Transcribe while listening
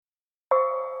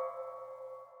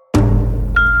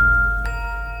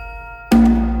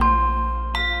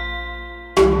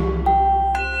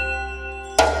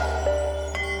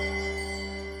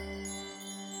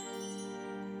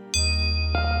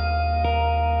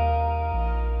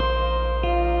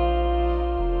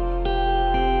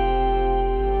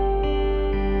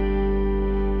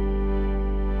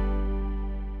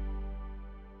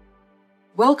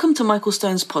Welcome to Michael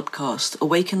Stone's podcast,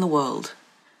 Awaken the World.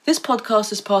 This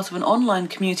podcast is part of an online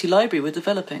community library we're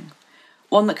developing,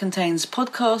 one that contains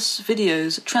podcasts,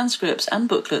 videos, transcripts, and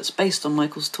booklets based on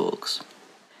Michael's talks.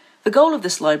 The goal of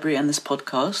this library and this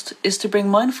podcast is to bring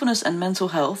mindfulness and mental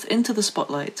health into the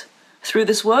spotlight. Through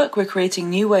this work, we're creating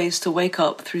new ways to wake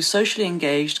up through socially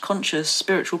engaged, conscious,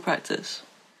 spiritual practice.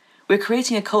 We're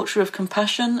creating a culture of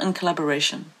compassion and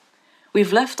collaboration.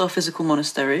 We've left our physical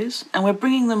monasteries, and we're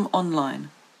bringing them online.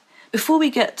 Before we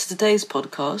get to today's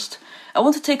podcast, I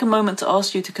want to take a moment to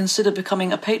ask you to consider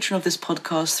becoming a patron of this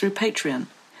podcast through Patreon.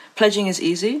 Pledging is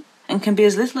easy and can be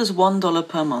as little as $1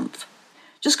 per month.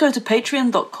 Just go to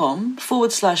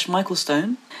patreon.com/Michael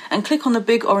Stone and click on the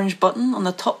big orange button on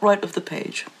the top right of the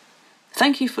page.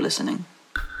 Thank you for listening.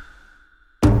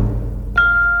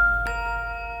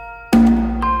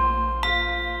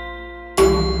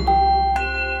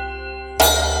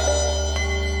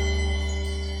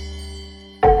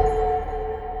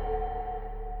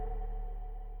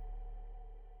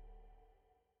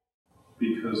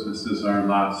 Because this is our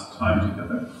last time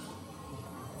together,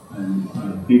 and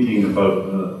I'm thinking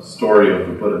about the story of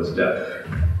the Buddha's death.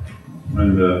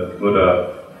 When the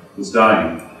Buddha was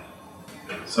dying,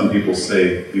 some people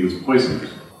say he was poisoned.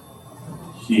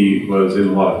 He was in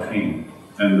a lot of pain,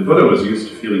 and the Buddha was used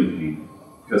to feeling pain,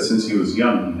 because since he was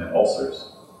young he had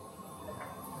ulcers.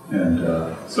 And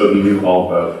so he knew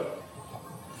all about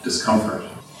discomfort.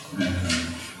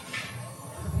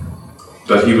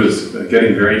 But he was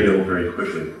getting very ill very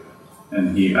quickly,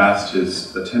 and he asked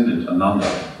his attendant Ananda,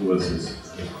 who was his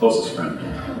closest friend,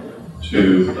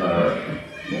 to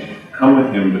come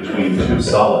with him between two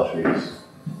sala trees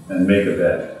and make a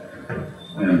bed.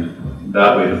 And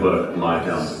that way the Buddha could lie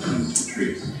down between the two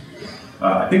trees.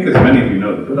 I think, as many of you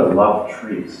know, the Buddha loved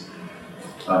trees.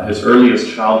 His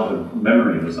earliest childhood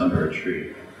memory was under a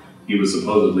tree. He was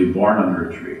supposedly born under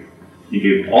a tree. He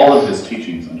gave all of his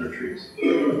teachings under trees.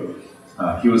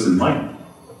 He was enlightened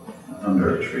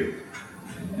under a tree,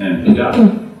 and he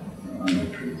died under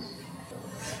trees.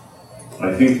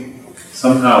 I think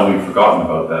somehow we've forgotten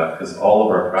about that because all of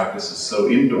our practice is so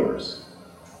indoors.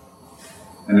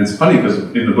 And it's funny because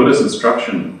in the Buddha's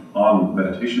instruction on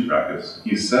meditation practice,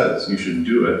 he says you should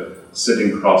do it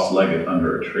sitting cross-legged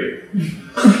under a tree.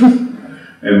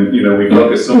 And we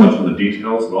focus so much on the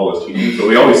details of all his teachings, but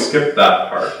we always skip that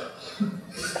part.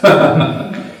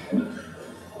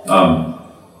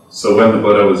 So when the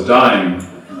Buddha was dying,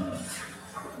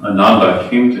 Ananda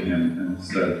came to him and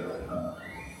said,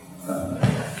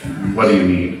 what do you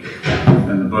need?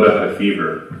 And the Buddha had a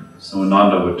fever, so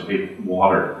Ananda would take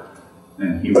water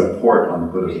and he would pour it on the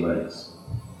Buddha's legs.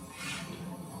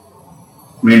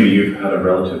 Maybe you've had a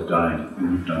relative died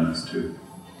and you've done this too.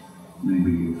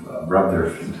 Maybe you've rubbed their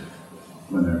feet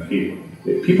when their feet.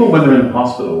 People, when they're in the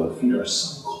hospital, their feet are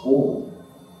so cold.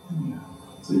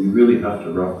 So you really have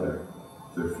to rub their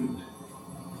feet.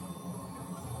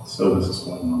 So this is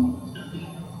what Ananda was doing.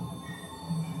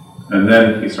 And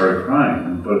then he started crying,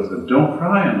 and the Buddha said, "Don't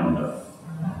cry, Ananda.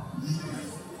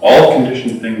 All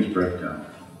conditioned things break down."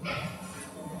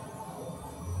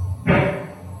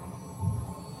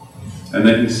 And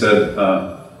then he said,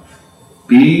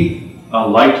 "Be a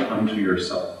light unto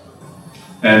yourself,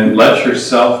 and let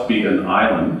yourself be an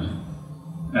island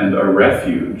and a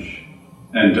refuge,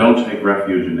 and don't take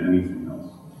refuge in anything."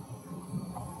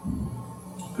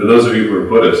 For those of you who are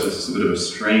Buddhists, this is a bit of a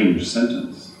strange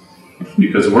sentence,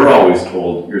 because we're always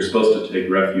told you're supposed to take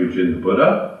refuge in the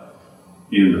Buddha,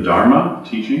 in the Dharma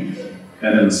teaching,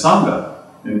 and in Sangha,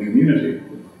 in community.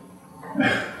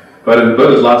 But in the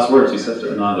Buddha's last words, he said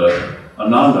to Ananda,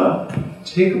 "Ananda,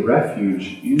 take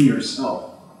refuge in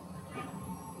yourself."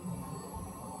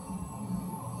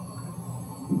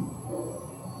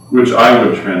 Which I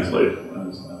would translate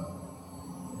as,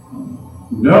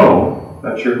 know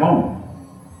that you're home.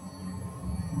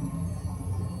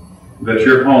 That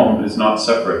your home is not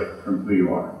separate from who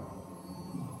you are.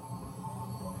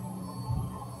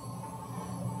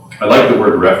 I like the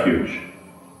word refuge.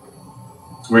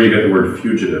 It's where you get the word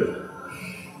fugitive.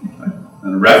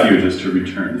 And refuge is to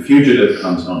return. The fugitive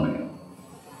comes home again.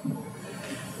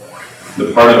 The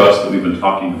part of us that we've been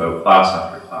talking about class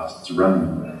after class that's running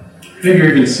away. Maybe you're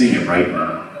even seeing it right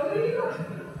now.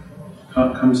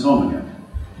 Comes home again.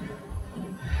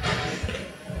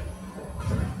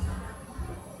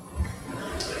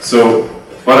 So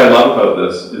what I love about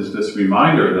this is this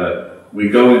reminder that we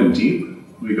go in deep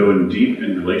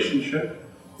in relationship,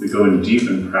 we go in deep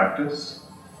in practice,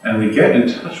 and we get in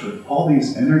touch with all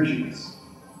these energies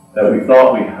that we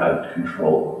thought we had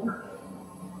control over.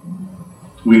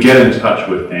 We get in touch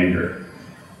with anger.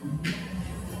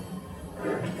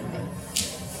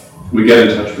 We get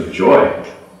in touch with joy.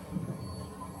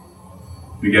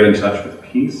 We get in touch with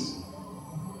peace.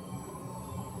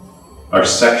 Our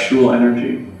sexual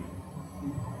energy,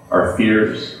 our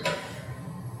fears,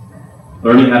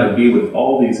 learning how to be with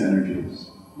all these energies,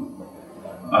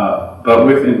 but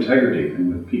with integrity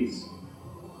and with peace,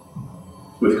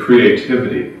 with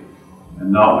creativity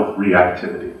and not with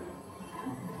reactivity,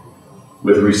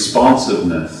 with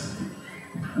responsiveness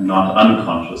and not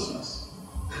unconsciousness.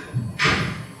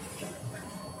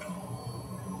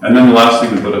 And then the last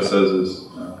thing the Buddha says is,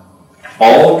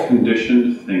 all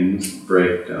conditioned things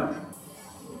break down.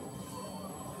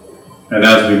 And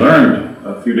as we learned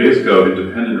a few days ago in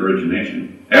dependent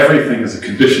origination, everything is a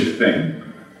conditioned thing,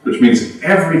 which means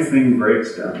everything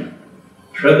breaks down.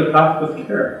 Tread the path with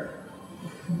care.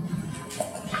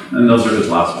 And those are his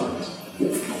last words.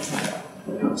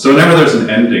 So whenever there's an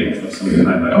ending of some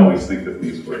kind, I always think of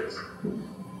these words.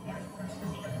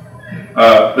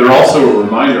 They're also a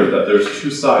reminder that there's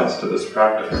two sides to this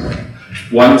practice.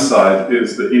 One side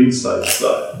is the insight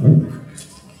side,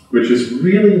 which is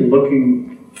really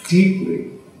looking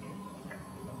deeply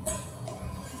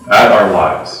at our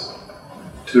lives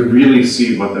to really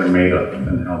see what they're made of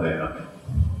and how they happen.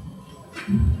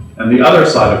 And the other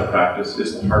side of practice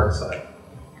is the heart side,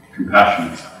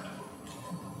 compassionate side.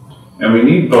 And we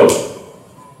need both.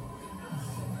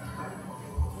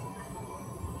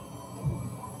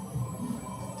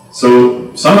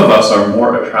 So some of us are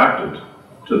more attracted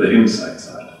to the insight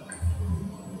side,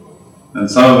 and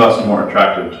some of us are more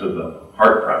attracted to the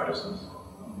heart practices.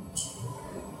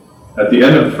 At the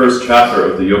end of the first chapter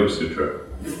of the Yoga Sutra,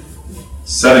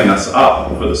 setting us up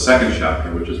for the second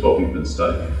chapter, which is what we've been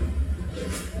studying,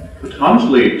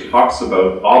 Patanjali talks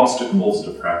about obstacles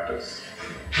to practice.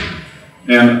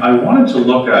 And I wanted to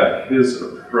look at his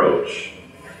approach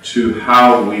to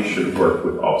how we should work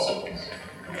with obstacles.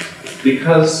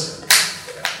 Because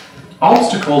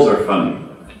obstacles are funny.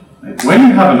 When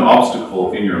you have an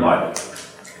obstacle in your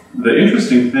life, the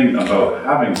interesting thing about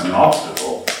having an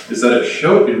obstacle is that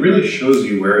it really shows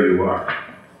you where you are.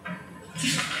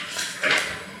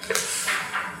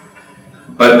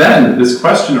 But then this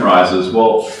question arises,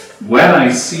 well, when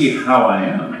I see how I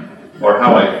am, or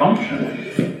how I function,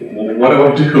 well, what do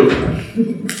I do?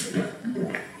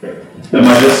 Am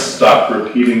I just stuck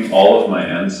repeating all of my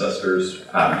ancestors'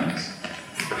 patterns?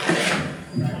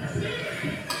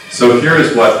 So here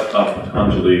is what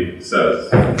Patanjali says.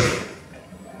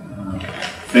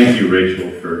 Thank you,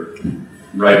 Rachel, for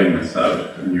writing this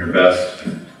out in your best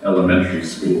elementary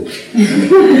school.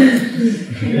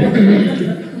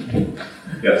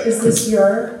 Yes. Is this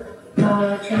your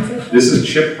translation? This is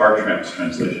Chip Bartram's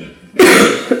translation.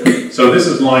 So this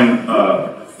is line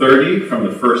 30 from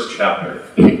the first chapter.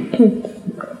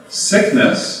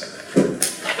 Sickness,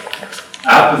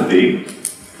 apathy,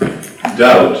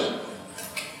 doubt,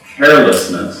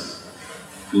 carelessness,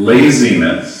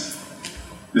 laziness.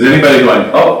 Is anybody going,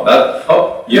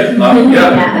 yeah.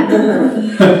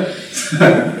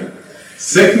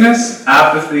 Sickness,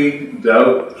 apathy,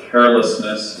 doubt,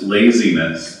 carelessness,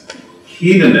 laziness,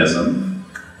 hedonism,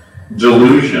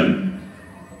 delusion,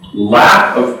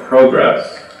 lack of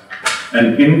progress,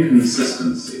 and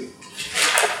inconsistency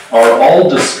are all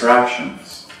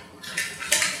distractions,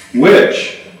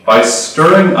 which, by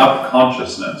stirring up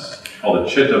consciousness, called the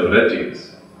chitta vrittis,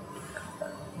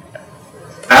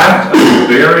 act as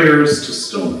barriers to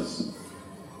stillness.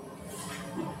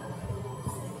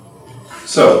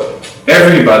 So,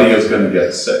 everybody is going to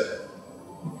get sick.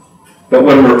 But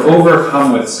when we're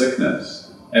overcome with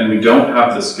sickness, and we don't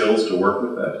have the skills to work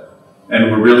with it,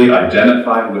 and we're really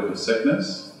identified with the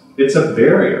sickness, it's a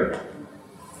barrier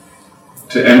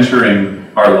to entering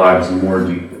our lives more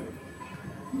deeply.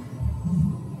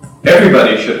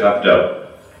 Everybody should have doubt.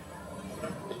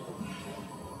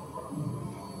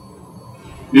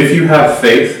 If you have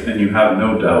faith and you have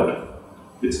no doubt,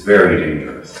 it's very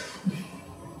dangerous.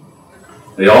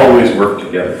 They always work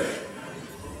together.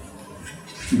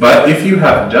 But if you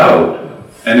have doubt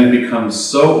and it becomes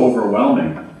so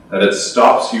overwhelming that it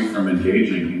stops you from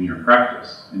engaging in your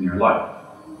practice, in your life,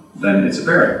 then it's a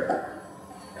barrier.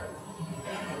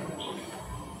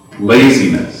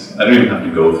 Laziness. I don't even have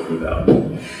to go through that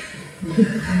one.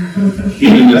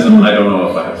 Hedonism, I don't know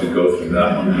if I have to go through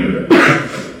that one either.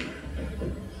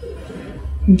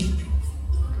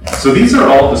 So these are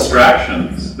all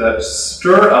distractions that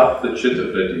stir up the chitta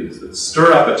vrittis, that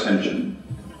stir up attention,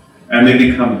 and they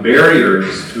become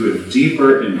barriers to a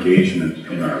deeper engagement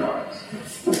in our lives.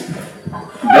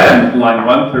 Then, line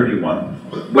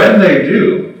 131, when they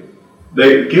do,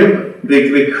 they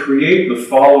create the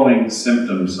following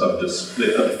symptoms of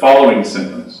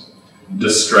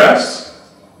distress,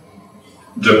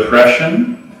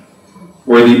 depression,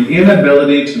 or the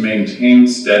inability to maintain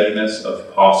steadiness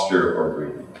of posture or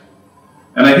breathing.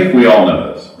 And I think we all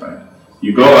know this, right?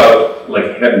 You go out,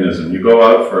 like hedonism, you go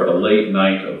out for a late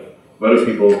night of, what are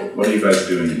you guys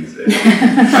doing these days?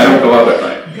 I don't go out at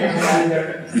night.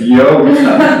 Yoga.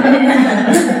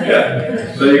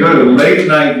 Yeah. So you go to a late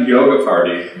night yoga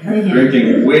party,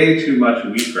 drinking way too much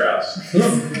wheatgrass.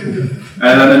 And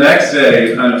then the next day,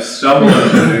 you kind of stumble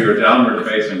into your downward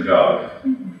facing dog.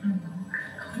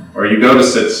 Or you go to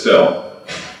sit still.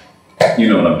 You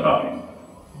know what I'm talking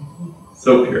about.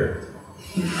 So pure.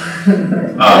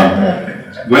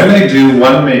 When they do,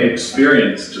 one may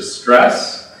experience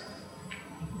distress,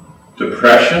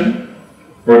 depression,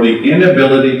 or the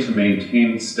inability to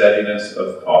maintain steadiness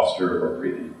of posture or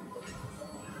breathing.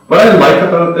 What I like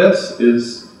about this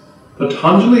is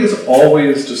Patanjali is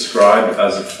always described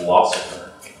as a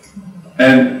philosopher.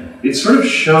 And it sort of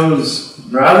shows,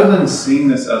 rather than seeing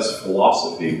this as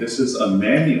philosophy, this is a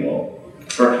manual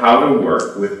for how to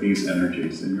work with these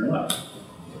energies in your life.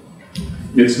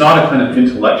 It's not a kind of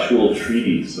intellectual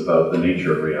treatise about the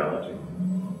nature of reality.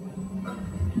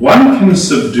 One can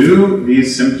subdue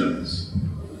these symptoms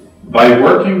by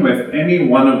working with any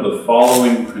one of the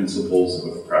following principles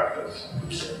of practice.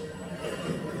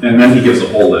 And then he gives a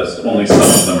whole list. Only some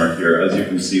of them are here. As you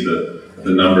can see,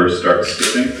 the numbers start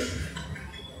skipping.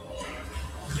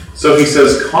 So he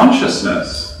says,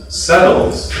 consciousness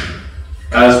settles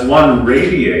as one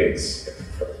radiates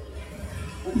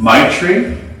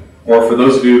Maitri, or for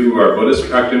those of you who are Buddhist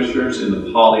practitioners, in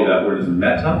the Pali that word is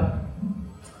metta,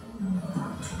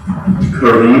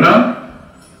 karuna,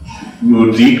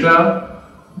 mudita,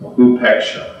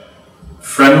 upeksha,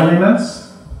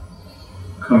 friendliness,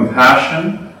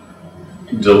 compassion,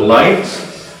 delight,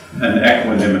 and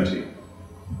equanimity.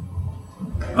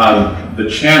 The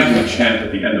chant we chant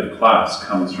at the end of class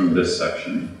comes from this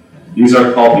section. These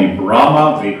are called the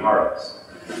Brahma Viharas,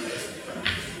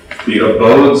 the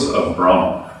abodes of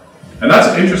Brahma. And that's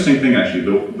an interesting thing, actually.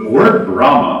 The word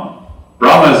Brahma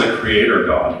is a creator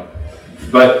god,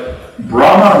 but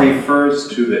Brahma refers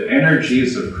to the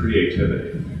energies of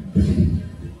creativity.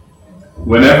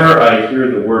 Whenever I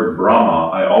hear the word Brahma,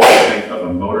 I always think of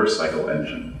a motorcycle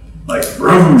engine, like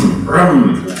brum,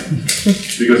 brum,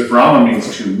 because Brahma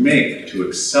means to make, to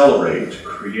accelerate, to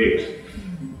create.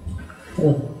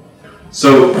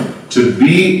 So to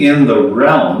be in the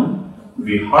realm,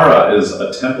 Vihara is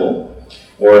a temple,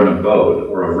 or an abode,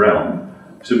 or a realm.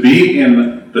 To be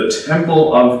in the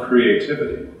temple of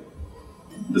creativity,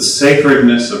 the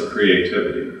sacredness of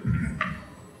creativity.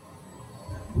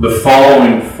 The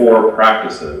following four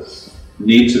practices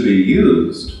need to be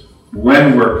used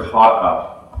when we're caught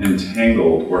up,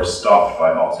 entangled, or stopped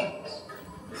by obstacles.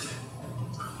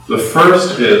 The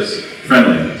first is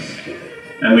friendliness.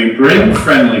 And we bring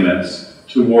friendliness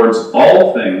towards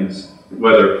all things,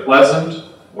 whether pleasant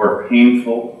or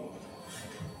painful,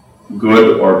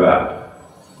 good or bad.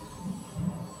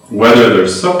 Whether they're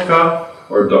sukha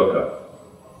or dukkha,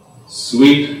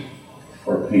 sweet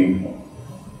or painful.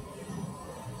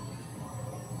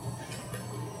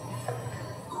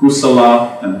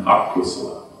 Kusala and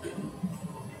akusala.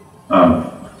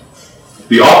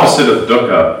 The opposite of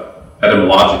dukkha,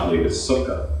 etymologically, is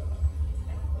sukha.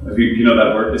 You know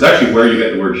that word? It's actually where you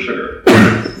get the word sugar.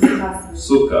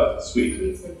 Sukha,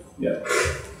 sweet. Yeah,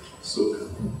 sukha.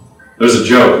 There's a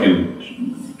joke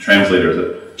in translators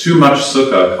that too much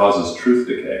sukha causes truth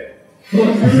decay.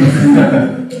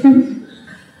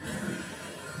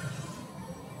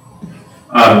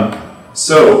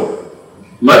 So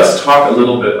let's talk a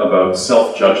little bit about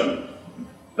self-judgment.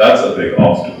 That's a big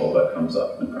obstacle that comes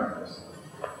up in practice.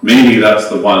 Maybe that's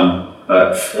the one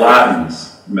that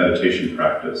flattens meditation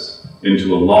practice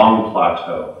into a long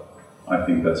plateau. I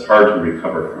think that's hard to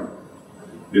recover from.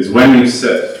 Is when you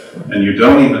sit and you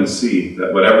don't even see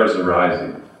that whatever's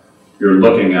arising, you're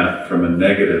looking at from a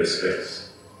negative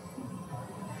space.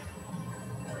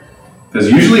 Because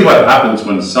usually what happens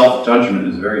when self-judgment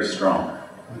is very strong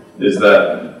is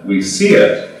that we see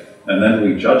it and then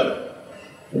we judge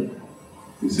it.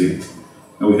 You see?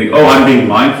 And we think, oh, I'm being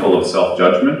mindful of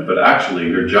self-judgment, but actually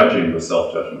you're judging the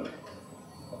self-judgment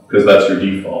because that's your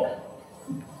default.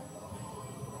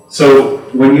 So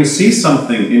when you see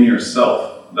something in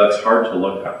yourself that's hard to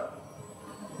look at,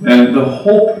 and the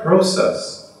whole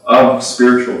process of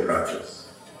spiritual practice,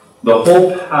 the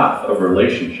whole path of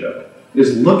relationship,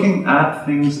 is looking at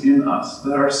things in us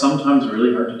that are sometimes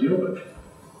really hard to deal with.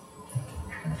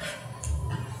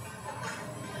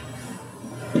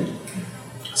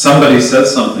 Somebody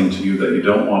says something to you that you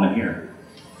don't want to hear.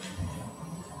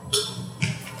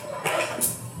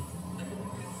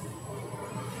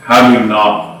 How do you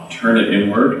not turn it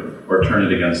inward or turn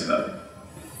it against them?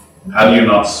 How do you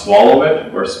not swallow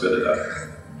it or spit it out?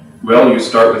 Well, you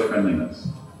start with friendliness.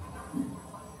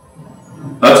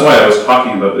 That's why I was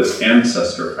talking about this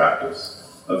ancestor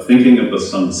practice, of thinking of the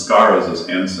samskaras as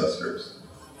ancestors.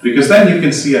 Because then you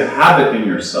can see a habit in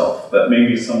yourself that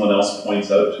maybe someone else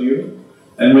points out to you.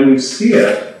 And when you see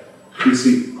it, you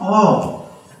see, oh,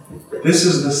 this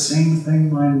is the same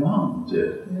thing my mom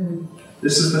did.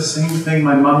 This is the same thing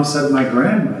my mom said my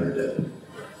grandmother did.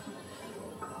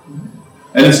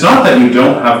 And it's not that you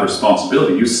don't have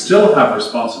responsibility. You still have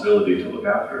responsibility to look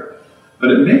after it. But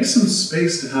it makes some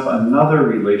space to have another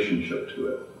relationship to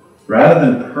it, rather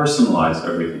than personalize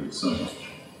everything so much.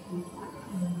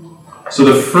 So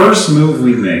the first move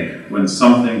we make when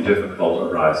something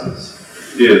difficult arises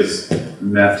is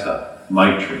metta,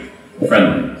 maitri,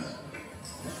 friendliness.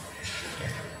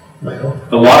 Michael?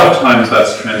 A lot of times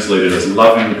that's translated as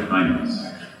loving kindness.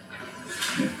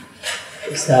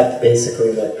 Is that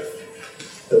basically what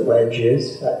the wedge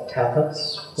is, that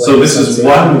tapas? So this is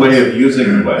one way of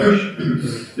using the wedge,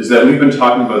 is that we've been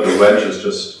talking about the wedge as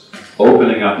just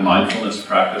opening up mindfulness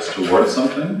practice towards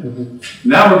something.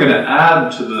 Now we're going to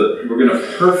add to we're going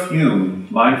to perfume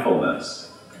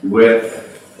mindfulness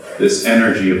with this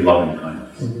energy of loving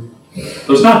kindness.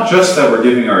 So it's not just that we're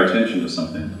giving our attention to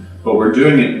something, but we're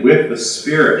doing it with the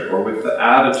spirit or with the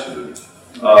attitude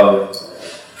of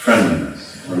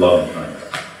friendliness or loving kindness.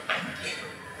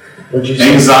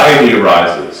 Anxiety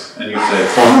arises, and you say,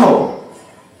 oh,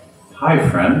 hi,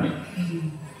 friend.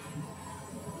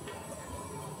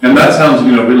 And that sounds,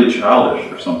 really childish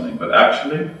or something, but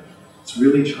actually, it's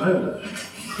really childish.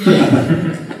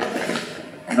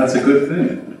 And that's a good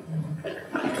thing.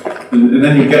 And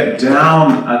then you get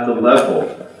down at the level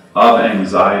of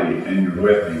anxiety, and you're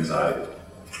with anxiety.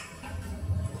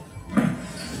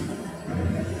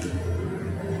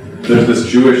 There's this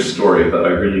Jewish story that I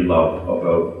really love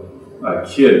about a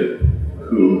kid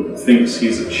who thinks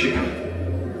he's a chicken.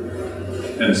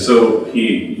 And so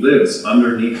he lives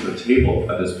underneath the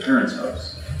table at his parents'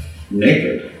 house,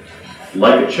 naked,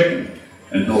 like a chicken,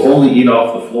 and he'll only eat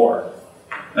off the floor.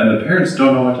 And the parents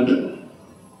don't know what to do.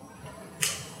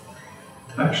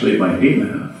 Actually, my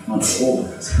 8.5 months old,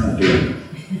 it's kind of doing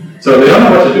it. So they don't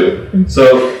know what to do.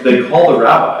 So they call the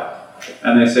rabbi,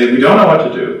 and they say, we don't know what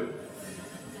to do.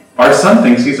 Our son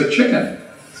thinks he's a chicken.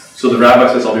 So the rabbi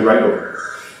says, I'll be right over.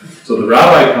 So the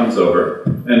rabbi comes over,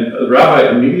 and the rabbi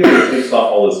immediately takes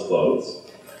off all his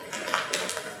clothes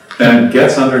and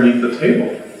gets underneath the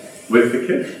table with the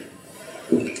kid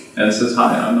and says,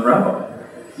 hi, I'm the rabbi.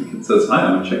 The kid says, hi,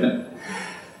 I'm a chicken.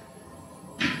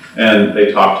 And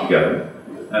they talk together,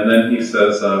 and then he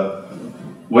says,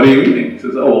 what are you eating? He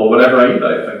says, oh, well, whatever I eat,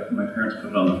 my parents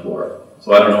put it on the floor.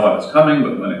 So I don't know when it's coming,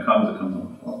 but when it comes on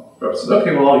the floor. The rabbi says,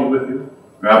 okay, well, I'll eat with you.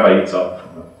 The rabbi eats off.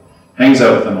 Hangs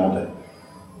out with them all day.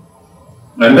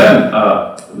 And then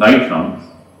night comes,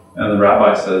 and the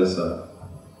rabbi says,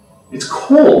 it's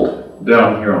cold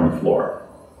down here on the floor.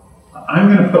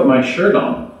 I'm going to put my shirt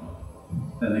on.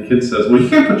 And the kid says, well, you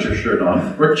can't put your shirt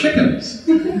on. We're chickens.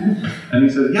 And he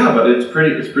says, yeah, but it's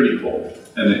pretty cold.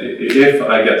 And if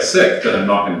I get sick, then I'm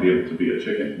not going to be able to be a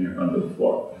chicken here under the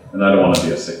floor. And I don't want to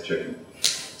be a sick chicken.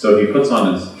 So he puts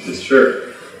on his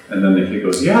shirt, and then the kid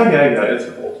goes, yeah, it's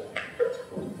cold.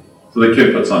 So the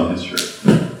kid puts on his shirt.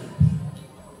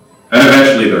 And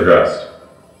eventually they're dressed.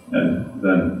 And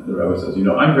then the rabbi says,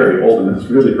 I'm very old and it's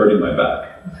really hurting my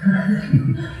back.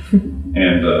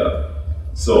 And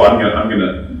so I'm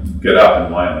gonna get up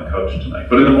and lie on the couch tonight.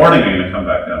 But in the morning I'm gonna come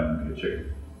back down and be a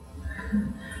chicken.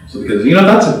 So because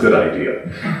that's a good idea.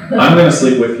 I'm gonna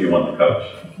sleep with you on the couch.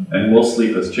 And we'll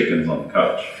sleep as chickens on the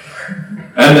couch.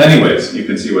 And anyways, you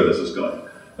can see where this is going.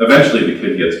 Eventually the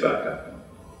kid gets back up.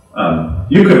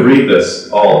 You could read this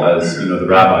all as, the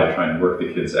rabbi trying to work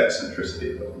the kid's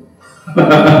eccentricity.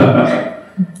 But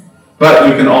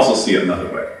you can also see it another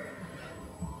way,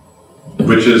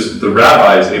 which is the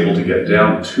rabbi is able to get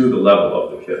down to the level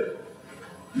of the kid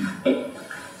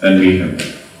and meet him.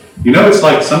 It's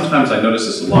like sometimes I notice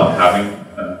this a lot having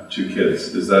 2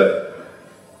 kids, is that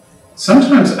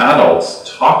sometimes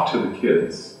adults talk to the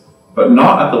kids, but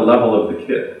not at the level of the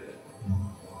kid.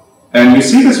 And you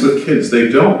see this with kids, they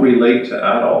don't relate to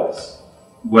adults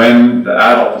when the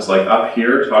adult is like up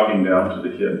here talking down to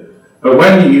the kid. But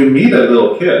when you meet a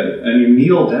little kid and you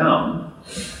kneel down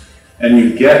and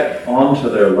you get onto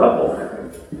their level,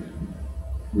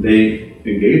 they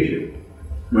engage you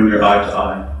when you're eye to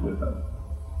eye with them.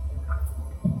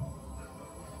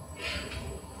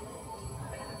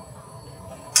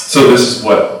 So this is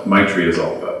what Maitri is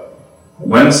all about.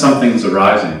 When something's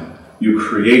arising, you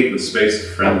create the space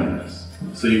of friendliness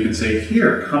So you can say,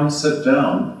 here, come sit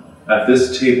down at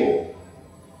this table.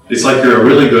 It's like you're a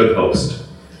really good host.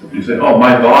 You say, oh,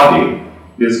 my body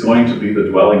is going to be the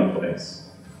dwelling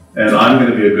place. And I'm going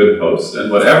to be a good host.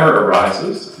 And whatever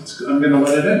arises, I'm going to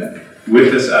let it in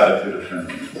with this attitude of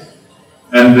friendliness.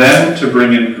 And then to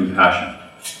bring in compassion.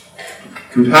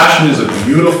 Compassion is a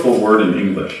beautiful word in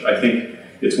English. I think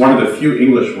it's one of the few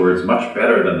English words much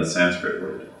better than the Sanskrit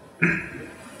word.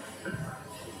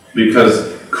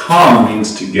 Because calm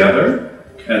means together,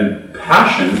 and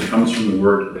passion comes from the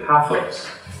word pathos,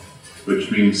 which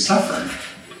means suffering.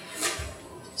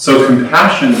 So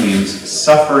compassion means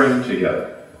suffering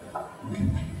together.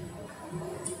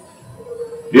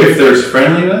 If there's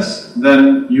friendliness,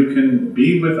 then you can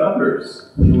be with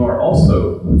others who are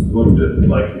also wounded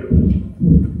like you.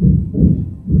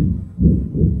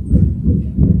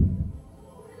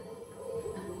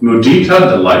 Mudita,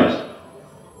 delight.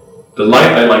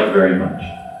 Delight I like very much.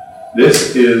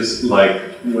 This is like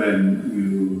when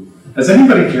you... Has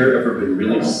anybody here ever been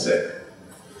really sick?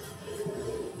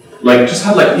 Like just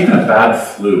had like even a bad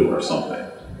flu or something.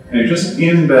 And you're just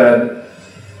in bed,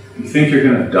 you think you're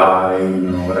going to die,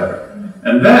 whatever.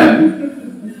 And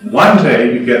then, one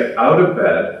day you get out of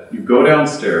bed, you go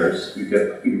downstairs, you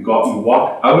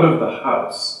walk out of the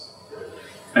house,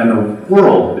 and the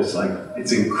world is like,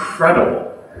 it's incredible.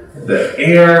 The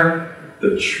air,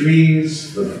 the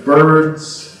trees, the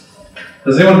birds.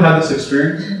 Has anyone had this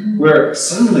experience? Where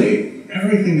suddenly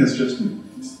everything is just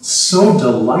so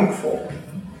delightful.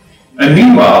 And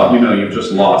meanwhile, you've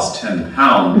just lost 10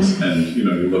 pounds and, you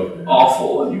look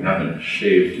awful and you haven't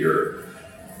shaved your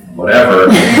whatever.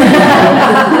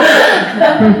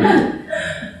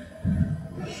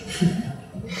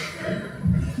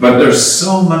 But there's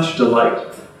so much delight.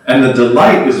 And the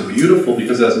delight is beautiful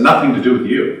because it has nothing to do with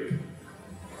you.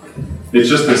 It's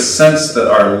just this sense that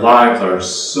our lives are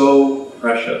so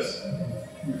precious.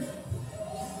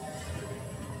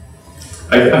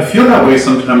 I feel that way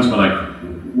sometimes when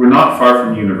we're not far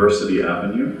from University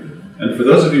Avenue. And for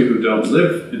those of you who don't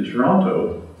live in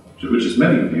Toronto, which is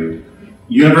many of you,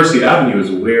 University Avenue is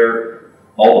where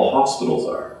all the hospitals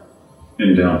are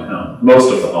in downtown.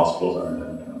 Most of the hospitals are in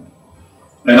downtown.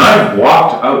 And I've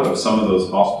walked out of some of those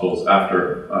hospitals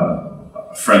after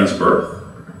a friend's birth.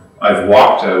 I've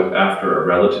walked out after a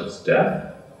relative's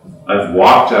death. I've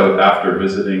walked out after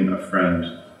visiting a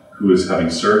friend who is having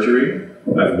surgery.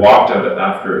 I've walked out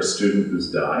after a student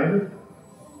who's died.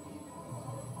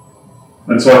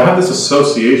 And so I have this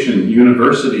association,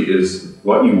 university is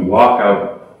what you walk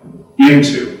out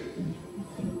into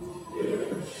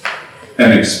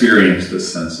and experience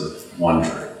this sense of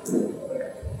wonder.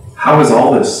 How is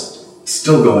all this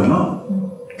still going on?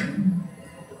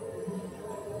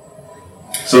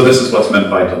 So this is what's meant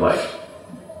by delight.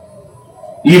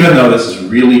 Even though this is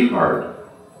really hard,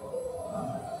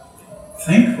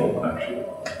 thankful actually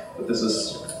that this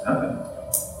is happening.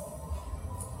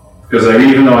 Because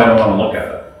even though I don't want to look at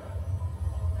it,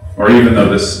 or even though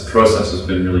this process has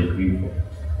been really painful,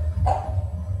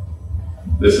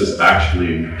 this is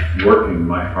actually working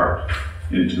my heart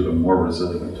into a more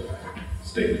resilient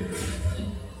state.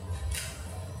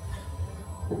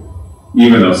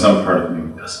 Even though some part of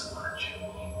me doesn't want to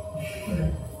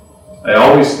change. I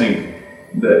always think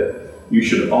that you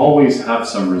should always have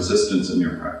some resistance in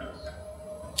your practice.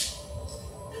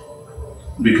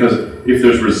 Because if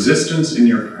there's resistance in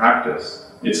your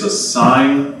practice, it's a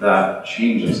sign that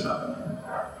change is happening.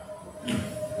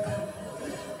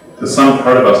 Because some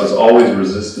part of us is always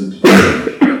resistant to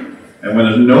change. And when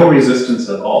there's no resistance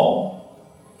at all,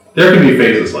 there can be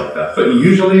phases like that. But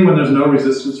usually when there's no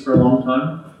resistance for a long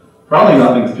time, probably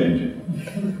nothing's changing.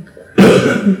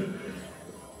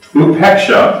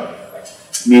 Upeksha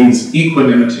means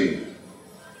equanimity.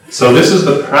 So this is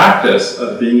the practice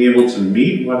of being able to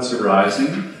meet what's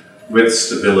arising with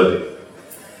stability,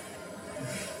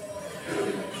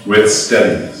 with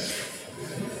steadiness.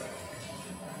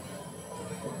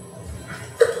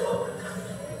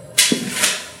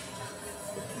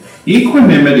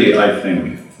 Equanimity, I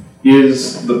think,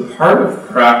 is the part of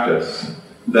practice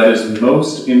that is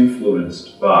most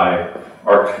influenced by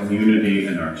our community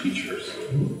and our teachers.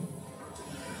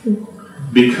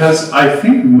 Because I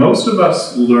think most of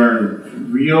us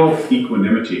learn real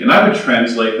equanimity, and I would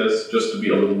translate this, just to be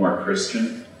a little more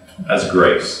Christian, as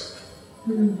grace.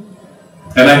 And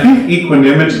I think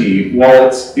equanimity, while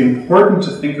it's important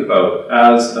to think about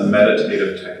as a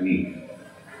meditative technique,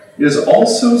 is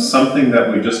also something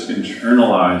that we just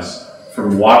internalize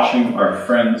from watching our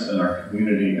friends and our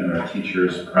community and our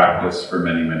teachers practice for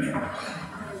many, many years.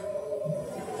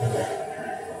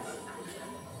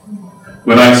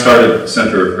 When I started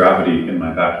Center of Gravity in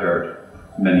my backyard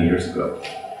many years ago.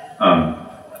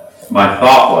 My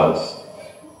thought was,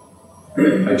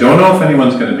 I don't know if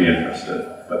anyone's going to be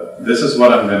interested, but this is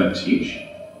what I'm going to teach.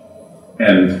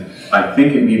 And I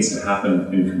think it needs to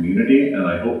happen in community, and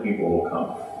I hope people will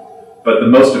come. But the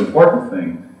most important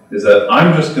thing is that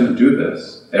I'm just going to do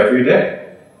this every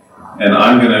day. And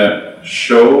I'm going to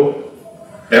show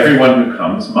everyone who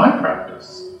comes my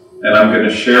practice. And I'm going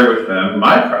to share with them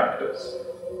my practice.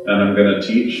 And I'm going to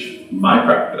teach my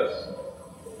practice.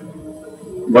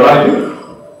 What I do.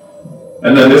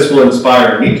 And then this will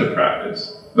inspire me to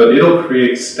practice, but it'll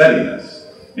create steadiness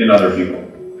in other people.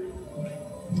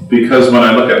 Because when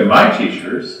I look at my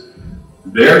teachers,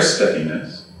 their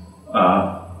steadiness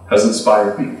has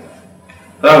inspired me.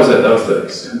 That was it. That was the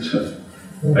extent.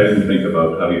 I didn't think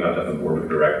about how you have to have a board of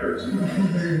directors.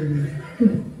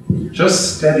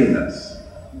 Just steadiness.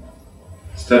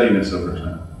 Steadiness over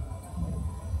time.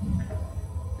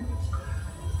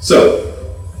 So,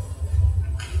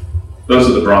 those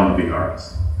are the Brahma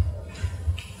Viharas.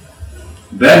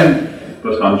 Then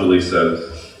Patanjali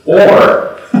says,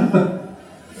 or,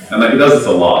 and he does this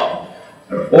a lot,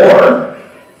 or,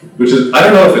 which is, I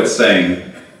don't know if it's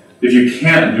saying, if you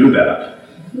can't do that,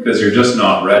 because you're just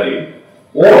not ready,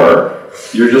 or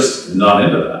you're just not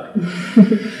into that.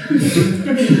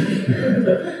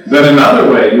 Then another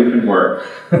way you can work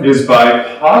is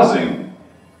by pausing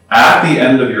at the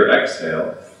end of your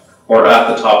exhale or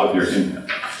at the top of your inhale.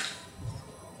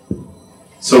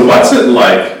 So what's it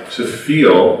like to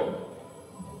feel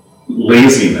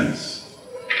laziness?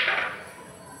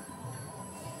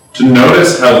 To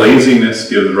notice how laziness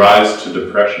gives rise to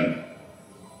depression.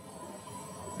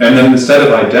 And then instead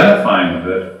of identifying with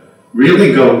it,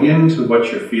 really go into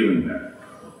what you're feeling there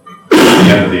at the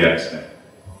end of the exhale.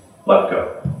 Let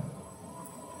go.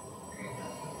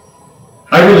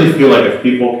 I really feel like if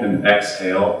people can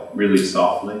exhale really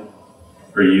softly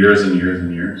for years and years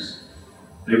and years,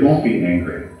 they won't be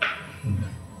angry.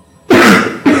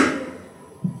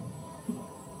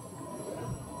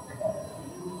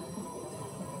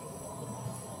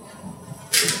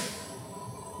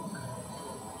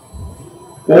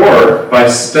 Or by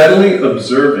steadily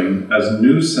observing as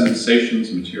new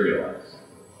sensations materialize.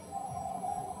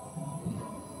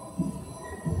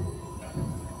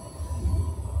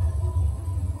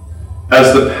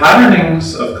 As the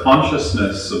patternings of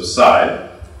consciousness subside,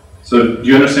 so do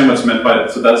you understand what's meant by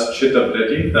it? So that's chitta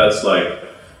vritti, that's like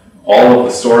all of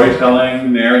the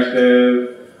storytelling,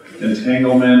 narrative,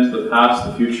 entanglement, the past,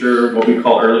 the future, what we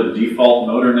call earlier the default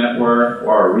motor network,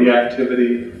 or our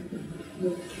reactivity.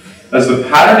 As the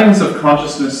patternings of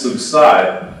consciousness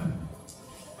subside,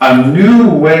 a new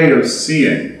way of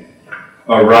seeing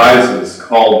arises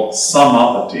called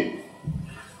samapati,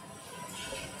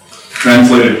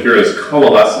 translated here as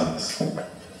coalescence.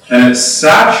 And it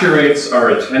saturates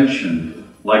our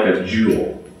attention like a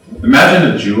jewel.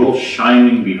 Imagine a jewel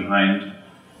shining behind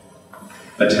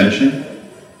attention.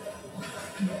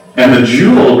 And the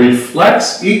jewel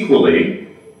reflects equally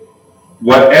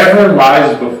whatever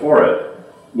lies before it,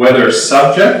 whether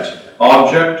subject,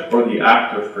 object, or the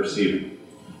act of perceiving.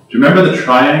 Do you remember the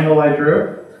triangle I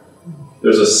drew?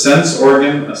 There's a sense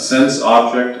organ, a sense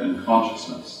object, and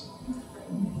consciousness.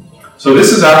 So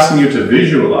this is asking you to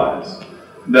visualize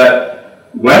that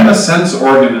when the sense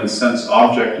organ and sense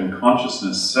object and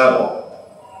consciousness settle,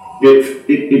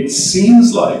 it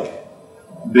seems like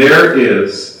there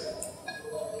is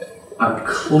a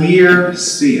clear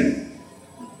seeing,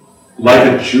 like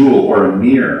a jewel or a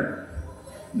mirror,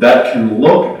 that can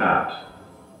look at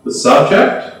the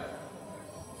subject,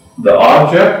 the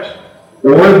object,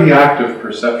 or the act of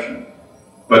perception,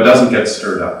 but doesn't get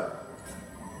stirred up.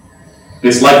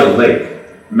 It's like a lake.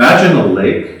 Imagine a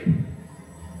lake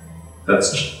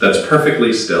that's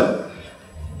perfectly still,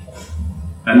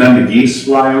 and then the geese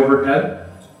fly overhead,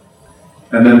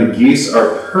 and then the geese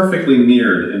are perfectly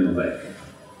mirrored in the lake.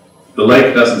 The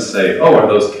lake doesn't say, oh, are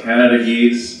those Canada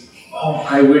geese? Oh,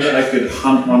 I wish I could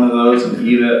hunt one of those and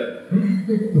eat it.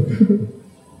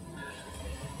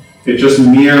 It just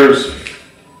mirrors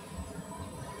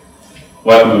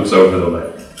what moves over the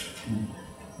lake.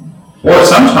 Or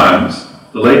sometimes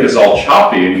the lake is all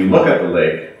choppy and you look at the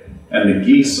lake and the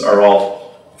geese are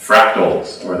all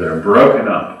fractals or they're broken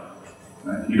up.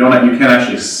 Right? You can't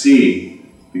actually see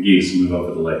the geese move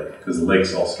over the lake because the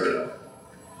lake's all stirred up.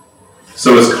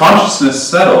 So as consciousness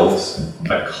settles,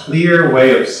 a clear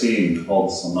way of seeing called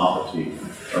samapati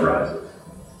arises,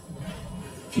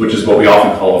 which is what we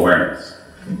often call awareness.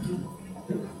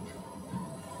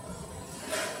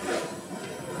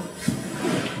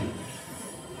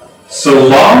 So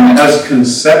long as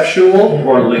conceptual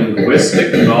or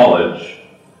linguistic knowledge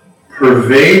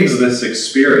pervades this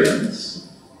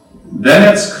experience,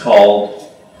 then it's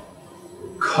called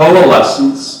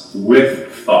coalescence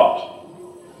with thought.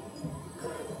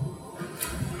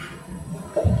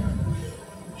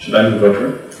 Should I move over?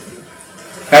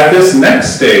 At this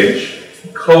next stage,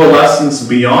 coalescence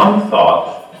beyond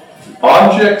thought,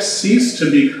 objects cease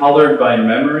to be colored by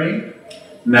memory,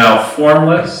 now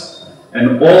formless,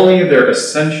 and only their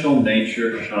essential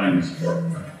nature shines forth.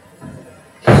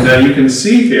 Now you can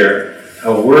see here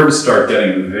how words start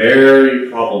getting very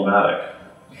problematic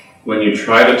when you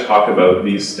try to talk about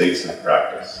these states of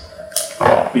practice.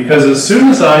 Because as soon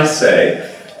as I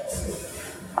say,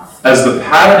 as the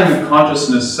pattern of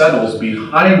consciousness settles,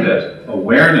 behind it,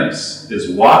 awareness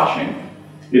is watching,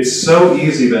 it's so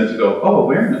easy then to go, oh,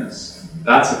 awareness,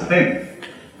 that's a thing.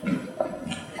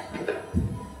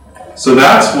 So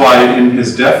that's why in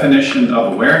his definition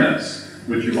of awareness,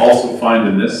 which you also find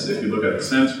in this, if you look at the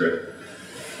Sanskrit,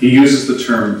 he uses the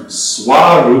term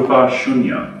swarupa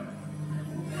shunya,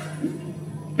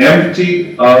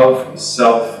 empty of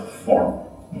self-form.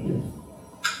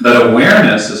 That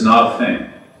awareness is not a thing.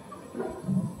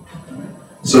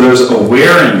 So there's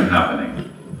awaring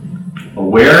happening.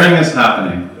 Awaring is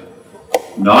happening,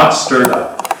 not stirred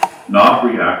up, not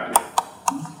reactive.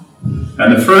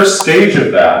 And the first stage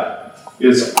of that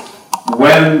is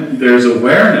when there's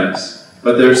awareness,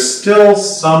 but there's still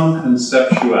some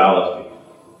conceptuality.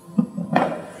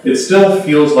 It still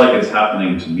feels like it's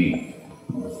happening to me.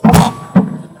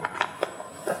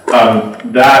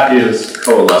 That is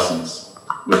coalescence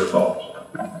with thought.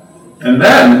 And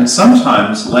then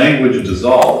sometimes language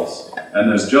dissolves and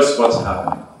there's just what's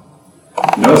happening.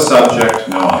 No subject,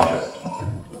 no object.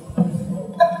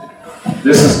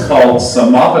 This is called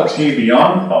samapati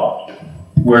beyond thought,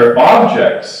 where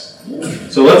objects,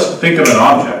 so let's think of an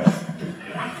object.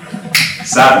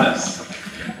 Sadness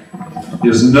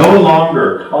is no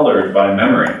longer colored by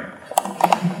memory.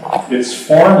 It's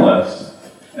formless,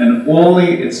 and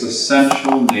only its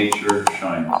essential nature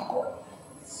shines forth.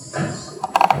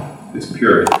 It's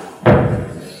purity.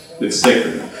 It's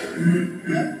sacredness.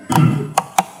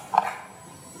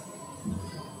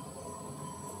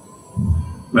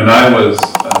 When I was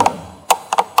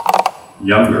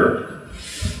younger,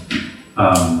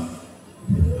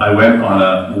 I went on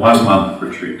a 1-month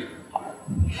retreat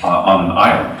on an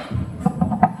island.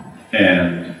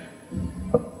 And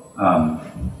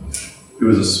it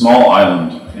was a small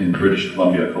island in British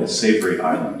Columbia called Savory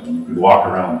Island, and you could walk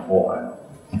around the whole island.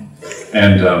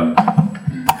 And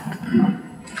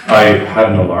I had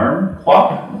an alarm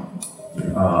clock,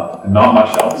 and not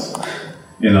much else,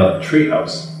 in a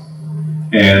treehouse.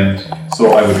 And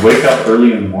so I would wake up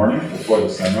early in the morning before the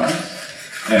sunrise,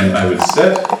 and I would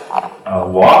sit,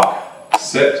 walk,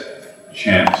 sit,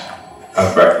 chant,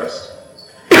 have breakfast.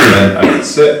 And then I would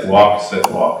sit, walk, sit,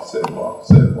 walk, sit, walk,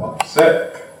 sit, walk,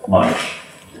 sit, lunch.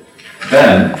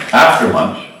 Then, after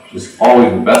lunch, which was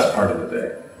always the best part of the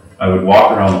day, I would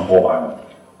walk around the whole island.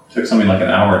 It took something like an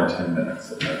hour and 10 minutes.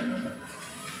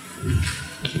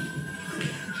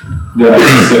 Then I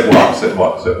would sit, walk, sit,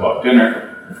 walk, sit, walk, dinner,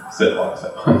 sit, walk,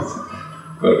 sit, walk,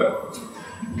 go to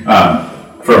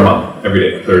bed. For a month, every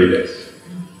day, for 30 days.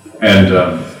 And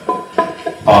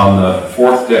on the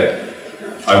 4th day,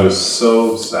 I was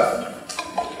so sad.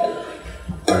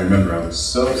 I remember I was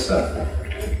so sad.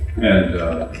 And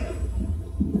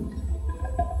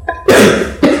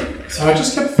so I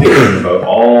just kept thinking about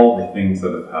all the things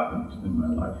that have happened in my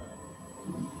life.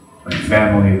 My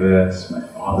family this, my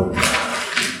father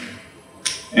that,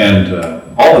 and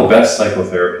all the best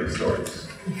psychotherapy stories.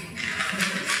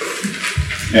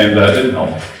 And it didn't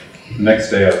help. The next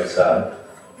day I was sad.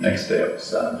 Next day I was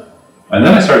sad. And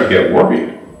then I started to get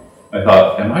worried. I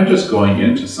thought, am I just going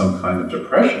into some kind of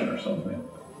depression or something?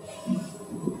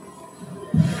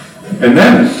 And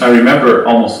then I remember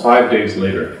almost 5 days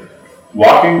later,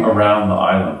 walking around the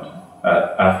island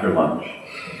after lunch,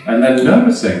 and then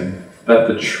noticing that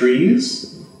the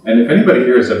trees, and if anybody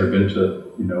here has ever been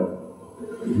to,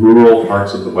 rural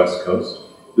parts of the West Coast,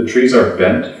 the trees are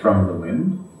bent from the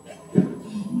wind.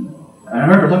 And I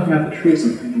remember looking at the trees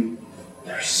and thinking,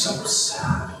 they're so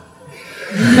sad.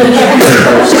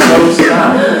 They're so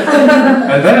sad.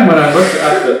 And then when I looked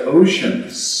at the ocean,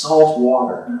 salt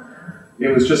water, it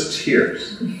was just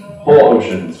tears. The whole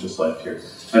ocean was just like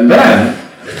tears. And then,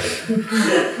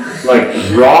 like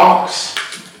rocks.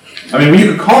 I mean,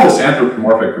 you could call this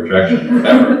anthropomorphic projection,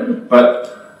 whatever.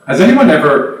 But has anyone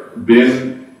ever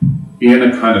been in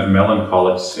a kind of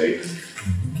melancholic state,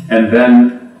 and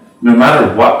then, no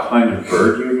matter what kind of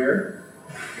bird you hear,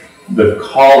 the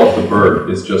call of the bird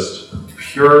is just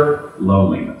pure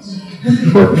loneliness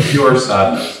or pure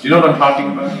sadness. Do you know what I'm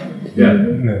talking about? Yeah.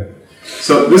 No.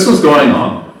 So this was going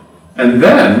on, and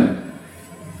then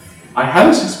I had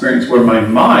this experience where my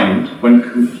mind went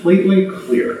completely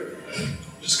clear.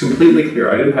 Just completely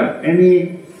clear. I didn't have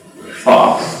any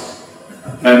thoughts.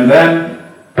 And then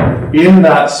in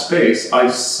that space, I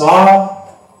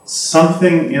saw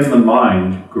something in the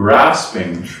mind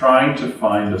grasping, trying to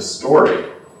find a story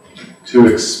to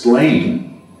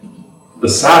explain the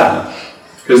sadness.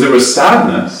 Because there was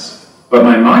sadness, but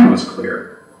my mind was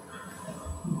clear.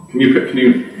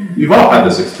 You've all had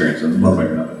this experience in one way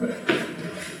or another.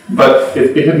 But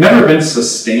it had never been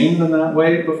sustained in that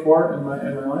way before in my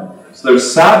life. So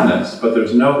there's sadness, but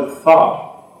there's no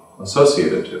thought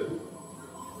associated to it.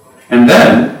 And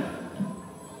then,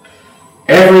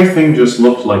 everything just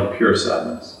looked like pure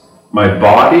sadness. My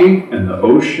body and the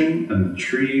ocean and the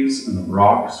trees and the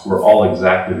rocks were all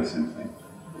exactly the same thing.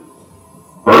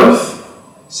 Earth,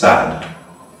 sad.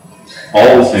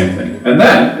 All the same thing. And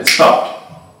then it stopped.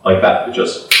 Like that. It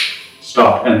just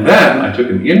stopped. And then I took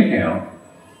an inhale,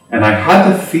 and I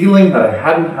had the feeling that I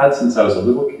hadn't had since I was a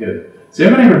little kid. Does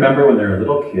anybody remember when they're a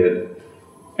little kid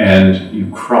and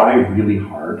you cry really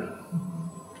hard?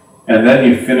 And then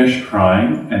you finish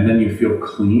crying, and then you feel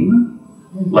clean,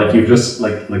 like you've just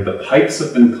like the pipes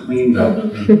have been cleaned up.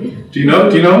 Do you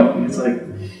know? It's like.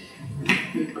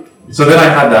 So then I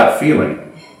had that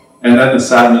feeling, and then the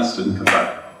sadness didn't come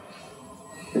back,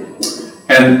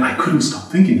 and I couldn't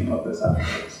stop thinking about this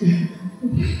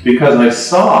afterwards because I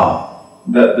saw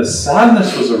that the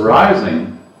sadness was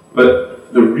arising,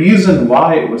 but the reason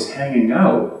why it was hanging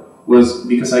out was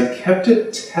because I kept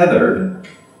it tethered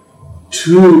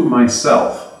to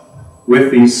myself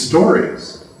with these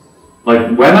stories.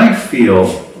 Like when I feel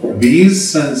these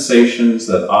sensations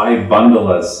that I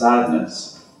bundle as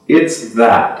sadness, it's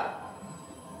that.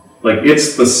 Like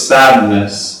it's the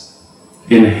sadness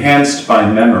enhanced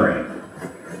by memory.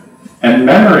 And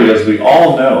memory, as we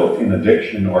all know in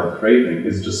addiction or craving,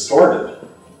 is distorted.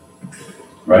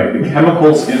 Right? The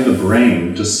chemicals in the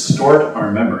brain distort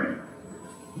our memory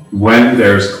when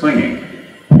there's clinging.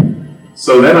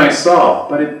 So then I saw,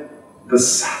 but the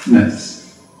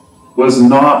sadness was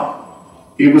not,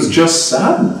 it was just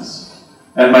sadness.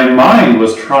 And my mind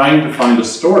was trying to find a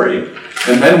story.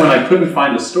 And then when I couldn't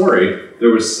find a story, there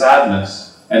was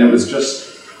sadness. And it was just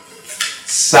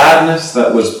sadness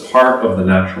that was part of the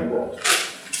natural world.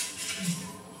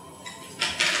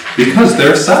 Because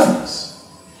there's sadness.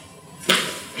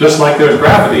 Just like there's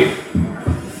gravity.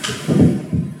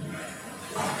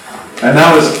 And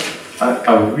that was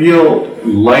a real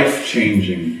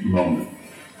life-changing moment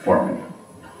for me.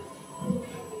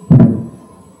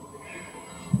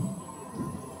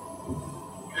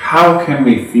 How can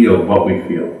we feel what we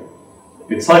feel?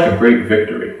 It's like a great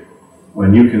victory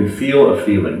when you can feel a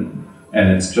feeling and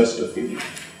it's just a feeling.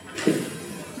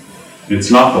 It's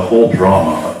not the whole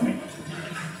drama of me.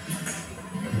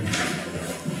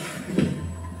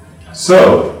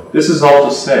 So, this is all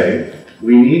to say,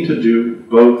 we need to do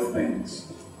both things.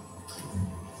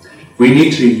 We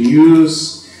need to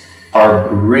use our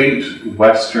great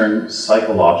Western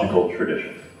psychological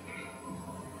tradition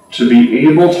to be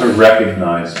able to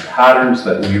recognize patterns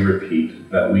that we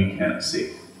repeat that we can't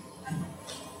see.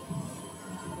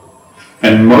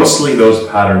 And mostly those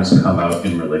patterns come out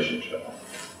in relationship.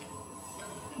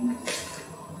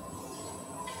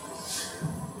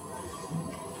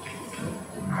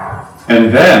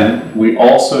 And then we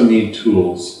also need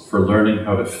tools for learning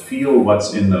how to feel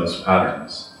what's in those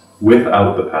patterns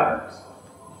without the patterns.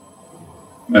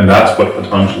 And that's what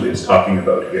Patanjali is talking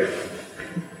about here.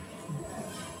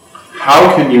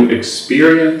 How can you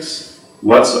experience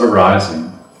what's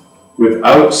arising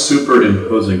without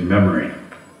superimposing memory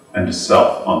and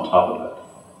self on top of it?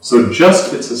 So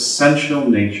just its essential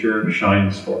nature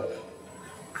shines forth.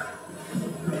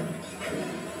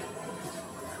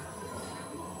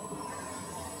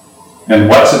 And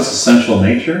what's its essential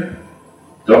nature?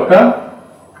 Dukkha,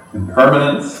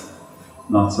 impermanence,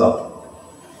 not self.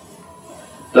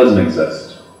 Doesn't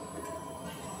exist.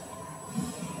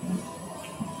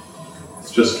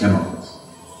 It's just chemicals.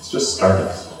 It's just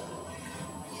stardust.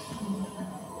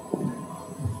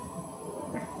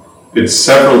 It's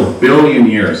several billion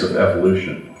years of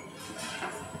evolution,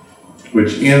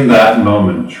 which in that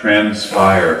moment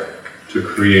transpire to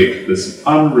create this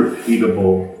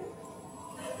unrepeatable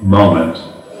moment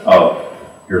of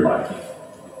your life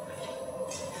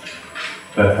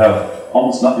that have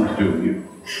almost nothing to do with you.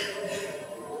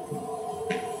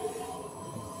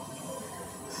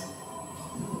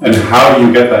 And how do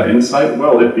you get that insight?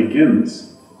 Well, it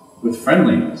begins with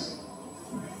friendliness.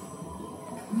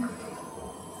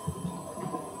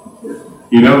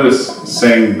 You know this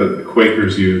saying that the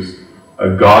Quakers use,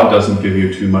 God doesn't give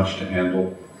you too much to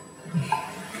handle?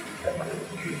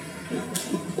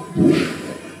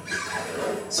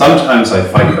 Sometimes I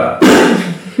fight that.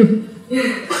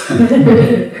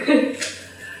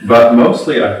 But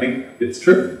mostly I think it's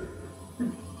true.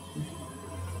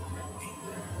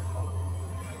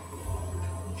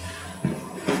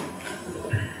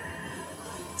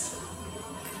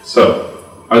 So,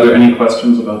 are there any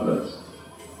questions about this?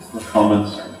 Or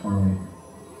comments before we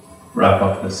wrap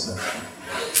up this session?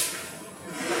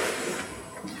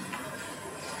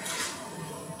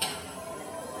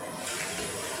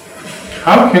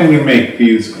 How can you make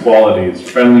these qualities,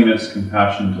 friendliness,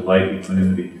 compassion, delight,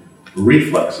 equanimity,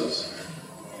 reflexes?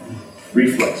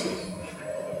 Reflexes.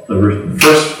 They're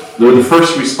the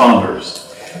first responders.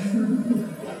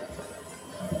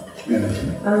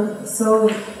 Yeah. So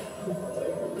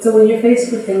when you're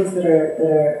faced with things that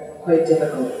are quite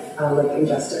difficult, like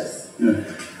injustice,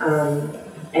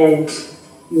 and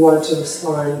you want to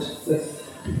respond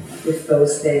with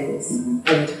those things,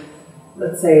 and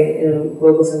let's say in a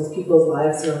global sense, people's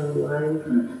lives are on the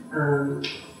line,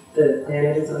 the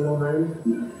planet is on the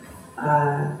line,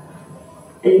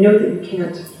 and you know that you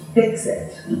can't fix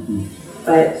it,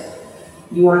 but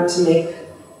you want to make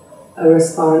a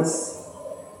response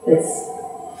that's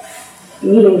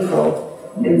meaningful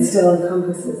and still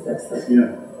encompasses this.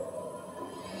 Yeah.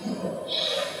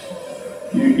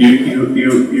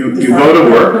 You go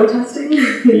to work. Protesting?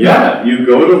 Yeah, you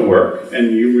go to work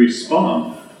and you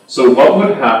respond. So what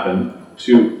would happen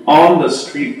to on the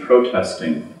street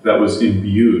protesting that was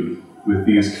imbued with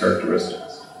these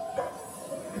characteristics?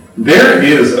 There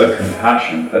is a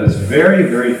compassion that is very,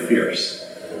 very fierce.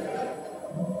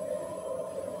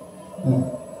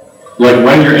 Like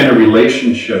when you're in a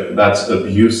relationship that's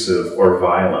abusive or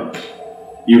violent,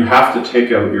 you have to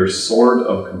take out your sword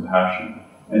of compassion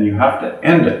and you have to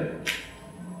end it.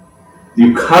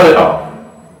 You cut it off.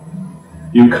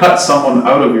 You cut someone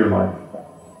out of your life.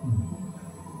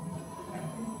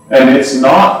 And it's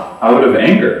not out of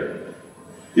anger.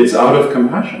 It's out of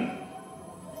compassion.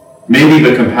 Maybe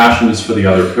the compassion is for the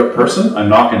other person. I'm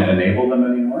not going to enable them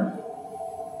anymore.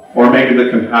 Or maybe the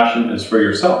compassion is for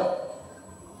yourself.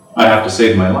 I have to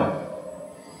save my life.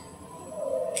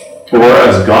 Or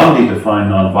as Gandhi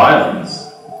defined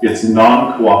nonviolence, it's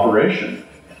non-cooperation.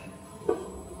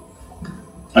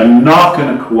 I'm not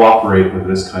going to cooperate with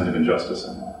this kind of injustice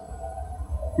anymore.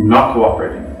 I'm not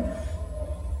cooperating anymore.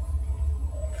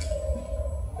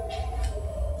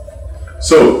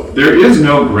 So there is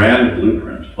no grand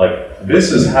blueprint, like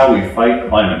this is how we fight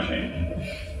climate change.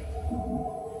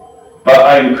 But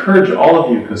I encourage all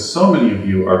of you, because so many of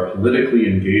you are politically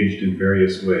engaged in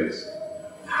various ways,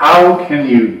 how can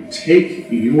you take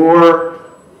your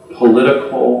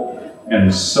political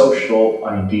and social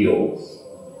ideals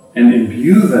and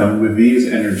imbue them with these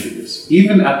energies,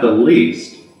 even at the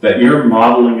least, that you're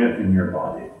modeling it in your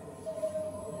body?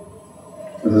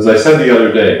 As I said the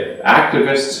other day,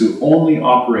 activists who only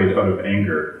operate out of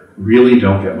anger really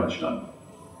don't get much done.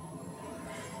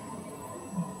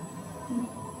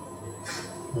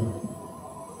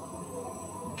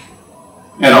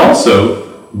 And also,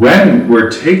 when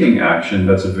we're taking action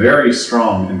that's very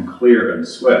strong and clear and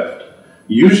swift,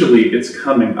 usually it's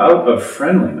coming out of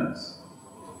friendliness.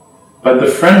 But the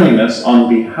friendliness on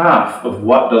behalf of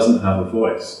what doesn't have a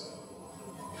voice.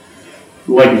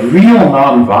 Like real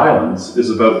nonviolence is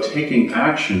about taking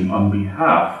action on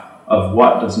behalf of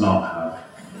what does not have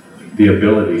the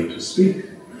ability to speak.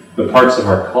 The parts of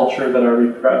our culture that are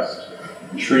repressed,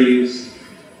 trees,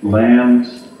 land,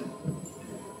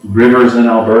 rivers in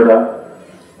Alberta,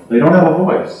 they don't have a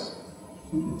voice.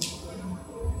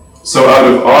 So out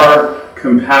of our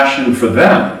compassion for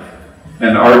them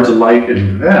and our delight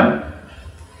in them,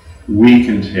 we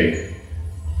can take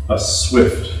a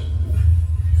swift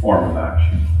form of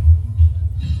action.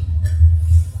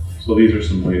 So these are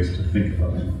some ways to think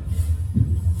about it.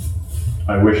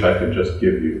 I wish I could just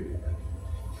give you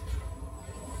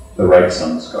the right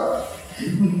samskara.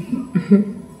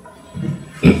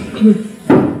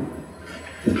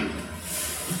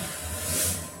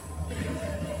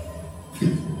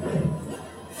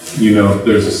 You know,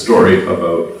 there's a story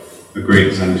about a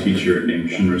great Zen teacher named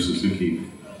Shinro Suzuki,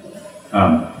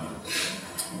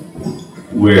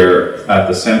 where at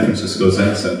the San Francisco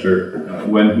Zen Center,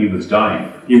 when he was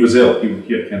dying, he was ill,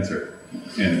 he had cancer,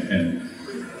 and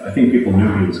I think people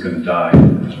knew he was going to die.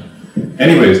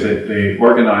 Anyways, they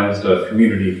organized a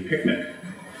community picnic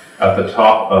at the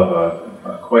top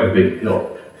of quite a big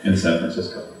hill in San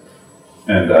Francisco.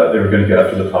 And they were going to get up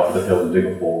to the top of the hill and dig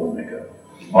a hole and make a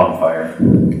bonfire,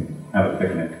 have a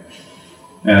picnic.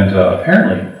 And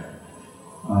apparently,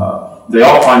 they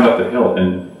all climbed up the hill,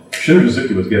 and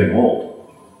Shinjuzuki was getting old.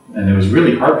 And it was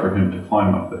really hard for him to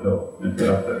climb up the hill and get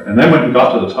up there. And then when he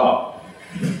got to the top,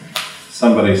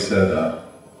 somebody said,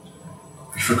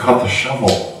 "We forgot the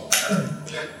shovel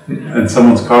in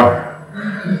someone's car."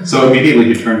 So immediately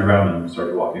he turned around and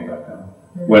started walking back down.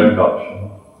 Went and got the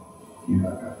shovel. Came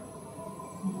back up.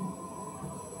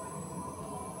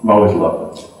 I've always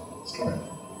loved that story.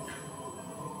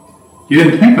 He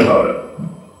didn't think about it.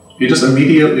 He just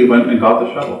immediately went and got the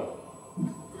shovel.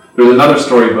 There's another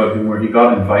story about him where he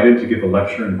got invited to give a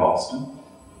lecture in Boston.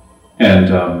 And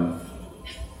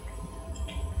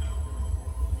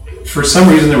for some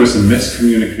reason there was some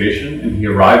miscommunication and he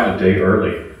arrived a day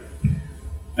early.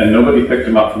 And nobody picked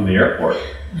him up from the airport.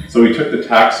 So he took the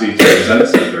taxi to the Zen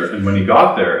Center, and when he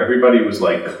got there, everybody was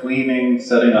like cleaning,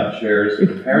 setting up chairs,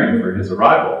 preparing for his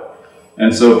arrival.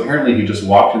 And so apparently he just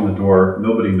walked in the door,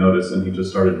 nobody noticed, and he just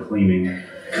started cleaning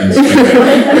and sweeping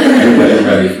and getting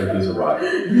ready for his arrival.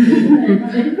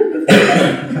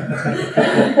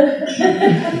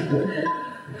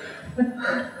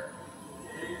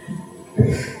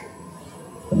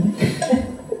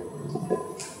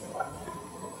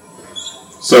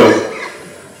 So,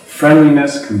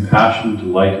 friendliness, compassion,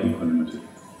 delight, and equanimity.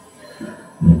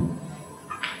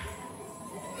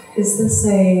 Is this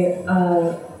a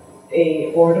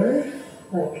order?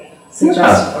 Like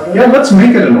suggest order? Yeah, let's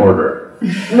make it an order.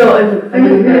 No, I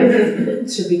mean like,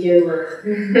 to begin with.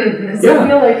 Because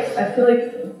I feel like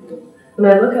when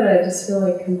I look at it, I just feel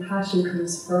like compassion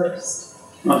comes first.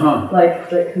 Like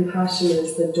compassion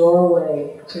is the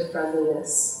doorway to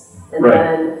friendliness, and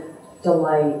then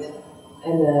delight,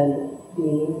 and then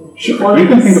being. Sure, you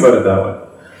can think about it that way.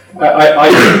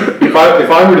 If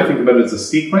I were to think about it as a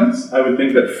sequence, I would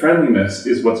think that friendliness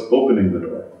is what's opening the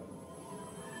door.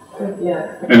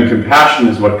 Yeah. And compassion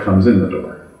is what comes in the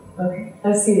door. Okay,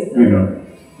 I see it. You know,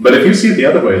 but if you see it the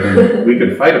other way, then we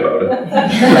can fight about it.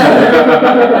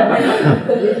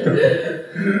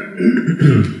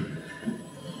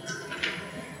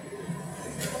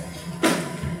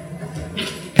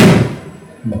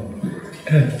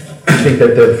 I think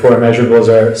that the four immeasurables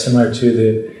are similar to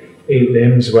the 8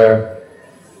 limbs, where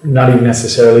not even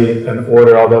necessarily an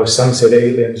order, although some say the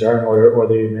 8 limbs are in order or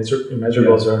the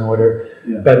immeasurables are in order,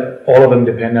 but all of them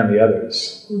depend on the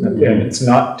others. Mm-hmm. And it's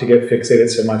not to get fixated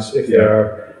so much if they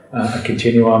are a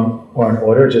continuum or an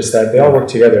order, just that they all work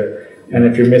together. And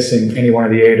if you're missing any one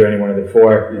of the 8 or any one of the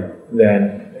 4,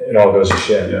 then it all goes to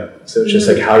shit. Yeah. So it's just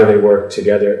like, how do they work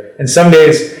together? And some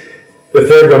days the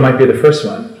third one might be the first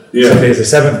one. Yeah. Some days the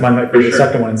 7th one might be the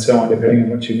second one, and so on, depending on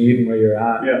what you need and where you're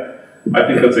at. Yeah, I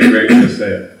think that's a great way to say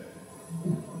it.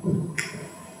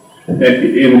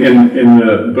 In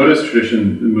the Buddhist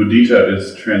tradition, mudita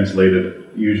is translated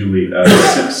usually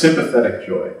as sympathetic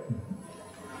joy.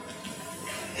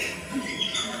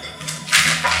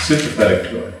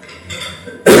 Sympathetic joy.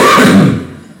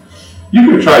 You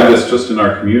could try this just in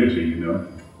our community, you know.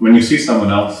 When you see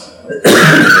someone else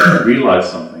realize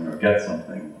something or get something,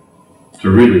 to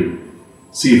really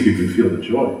see if you can feel the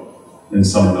joy in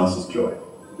someone else's joy.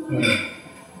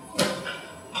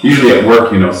 Usually at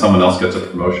work, you know, someone else gets a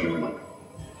promotion and we're like,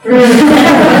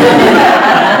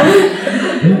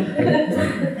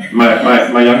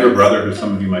 my younger brother, who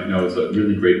some of you might know, is a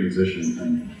really great musician,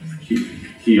 and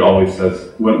he always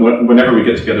says, whenever we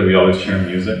get together, we always share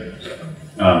music,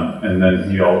 and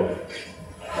then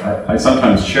I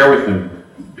sometimes share with him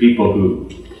people who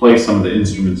play some of the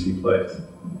instruments he plays.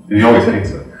 And he always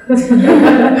hates it.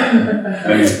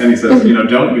 and he says, you know,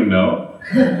 don't you know,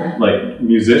 like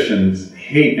musicians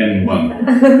hate anyone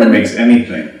who makes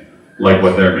anything like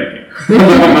what they're making.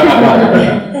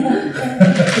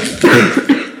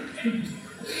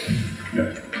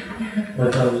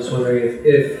 Well, I'm just wondering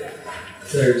if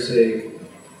there's a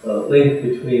link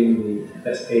between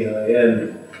the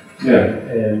SAIN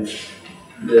and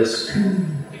this,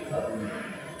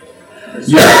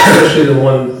 especially the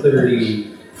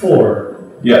 134.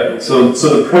 Yeah, so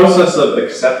the process of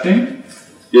accepting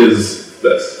is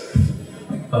this.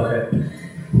 Okay.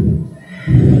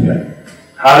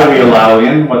 How do we allow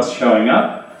in what's showing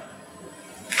up?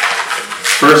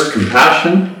 First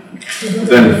compassion,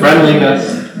 then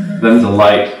friendliness, then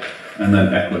delight, and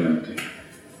then equanimity.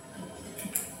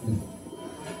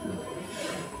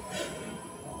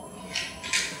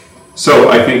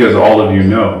 So I think, as all of you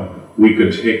know, we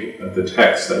could take the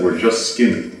text that we're just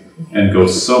skimming and go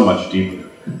so much deeper.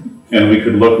 And we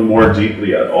could look more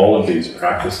deeply at all of these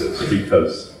practices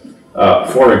because,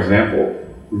 for example,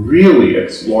 really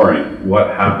exploring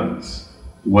what happens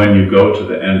when you go to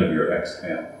the end of your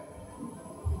exhale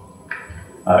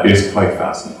is quite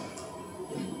fascinating.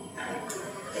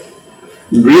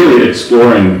 really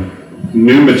exploring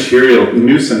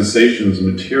new sensations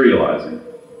materializing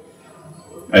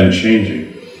and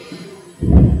changing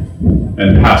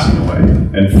and passing away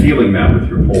and feeling that with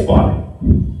your whole body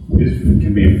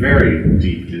can be a very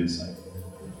deep insight.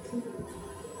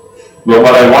 But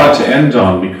what I wanted to end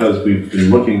on, because we've been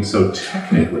looking so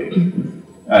technically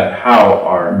at how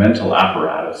our mental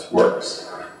apparatus works,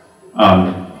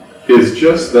 is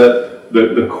just that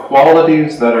the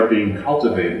qualities that are being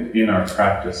cultivated in our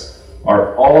practice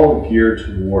are all geared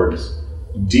towards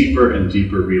deeper and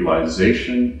deeper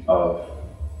realization of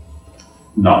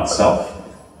not self,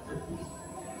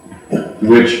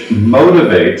 which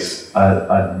motivates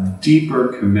a deeper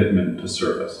commitment to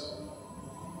service.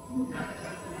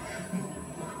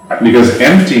 Because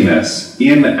emptiness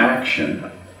in action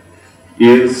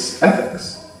is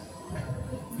ethics.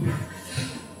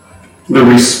 The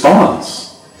response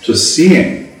to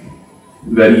seeing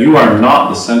that you are not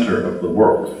the center of the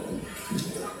world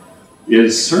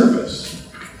is service.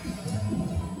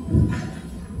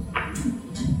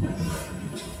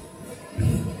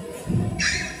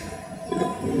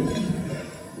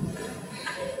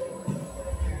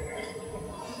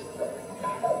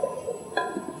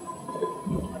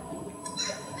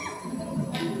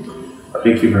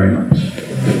 Thank you very much.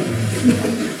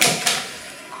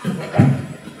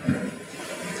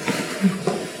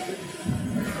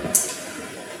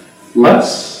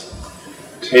 Let's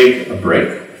take a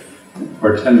break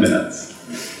for 10 minutes.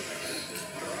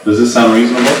 Does this sound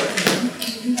reasonable?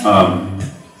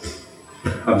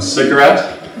 Have a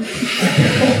cigarette?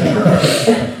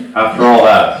 After all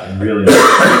that, I really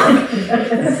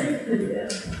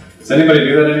Does anybody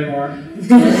do that anymore?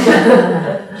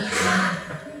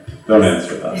 Don't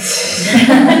answer that.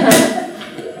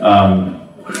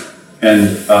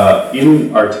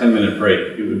 In our 10-minute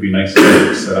break, it would be nice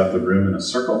to set up the room in a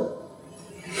circle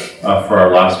for our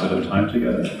last bit of time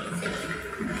together.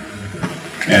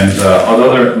 And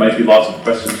although there might be lots of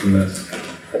questions from this,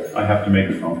 I have to make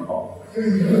a phone call.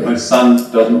 My son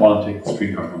doesn't want to take the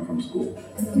streetcar home from school.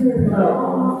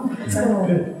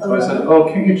 So I said,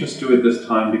 can't you just do it this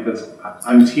time, because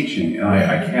I'm teaching and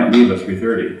I can't leave at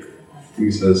 3:30. He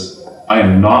says, I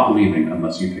am not leaving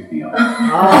unless you pick me up.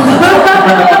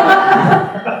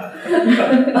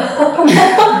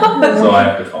 So I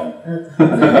have to call him.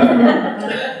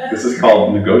 This is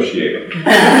called negotiating.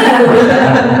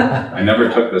 I never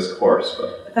took this course,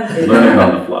 but learning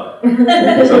on the fly.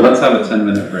 So let's have a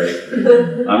 10-minute break.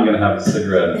 I'm going to have a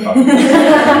cigarette and talk to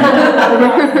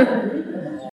you.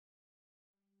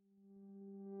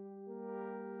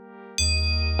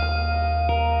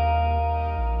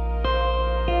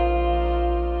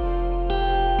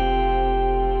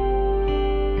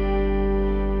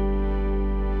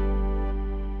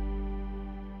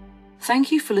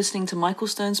 Thank you for listening to Michael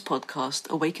Stone's podcast,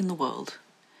 Awaken the World.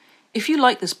 If you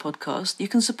like this podcast, you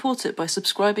can support it by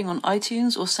subscribing on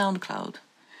iTunes or SoundCloud.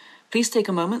 Please take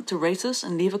a moment to rate us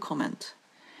and leave a comment.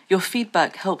 Your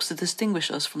feedback helps to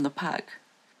distinguish us from the pack.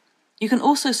 You can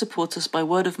also support us by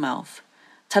word of mouth.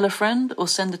 Tell a friend or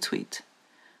send a tweet.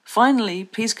 Finally,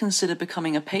 please consider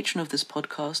becoming a patron of this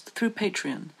podcast through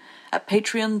Patreon at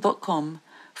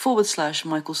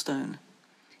patreon.com/Michael Stone.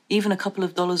 Even a couple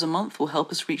of dollars a month will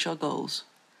help us reach our goals.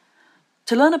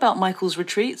 To learn about Michael's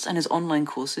retreats and his online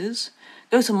courses,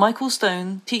 go to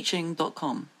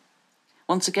michaelstoneteaching.com.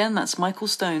 Once again, that's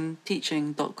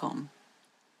michaelstoneteaching.com.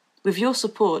 With your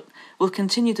support, we'll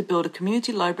continue to build a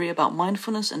community library about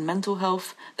mindfulness and mental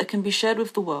health that can be shared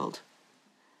with the world.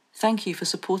 Thank you for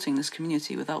supporting this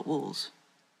community without walls.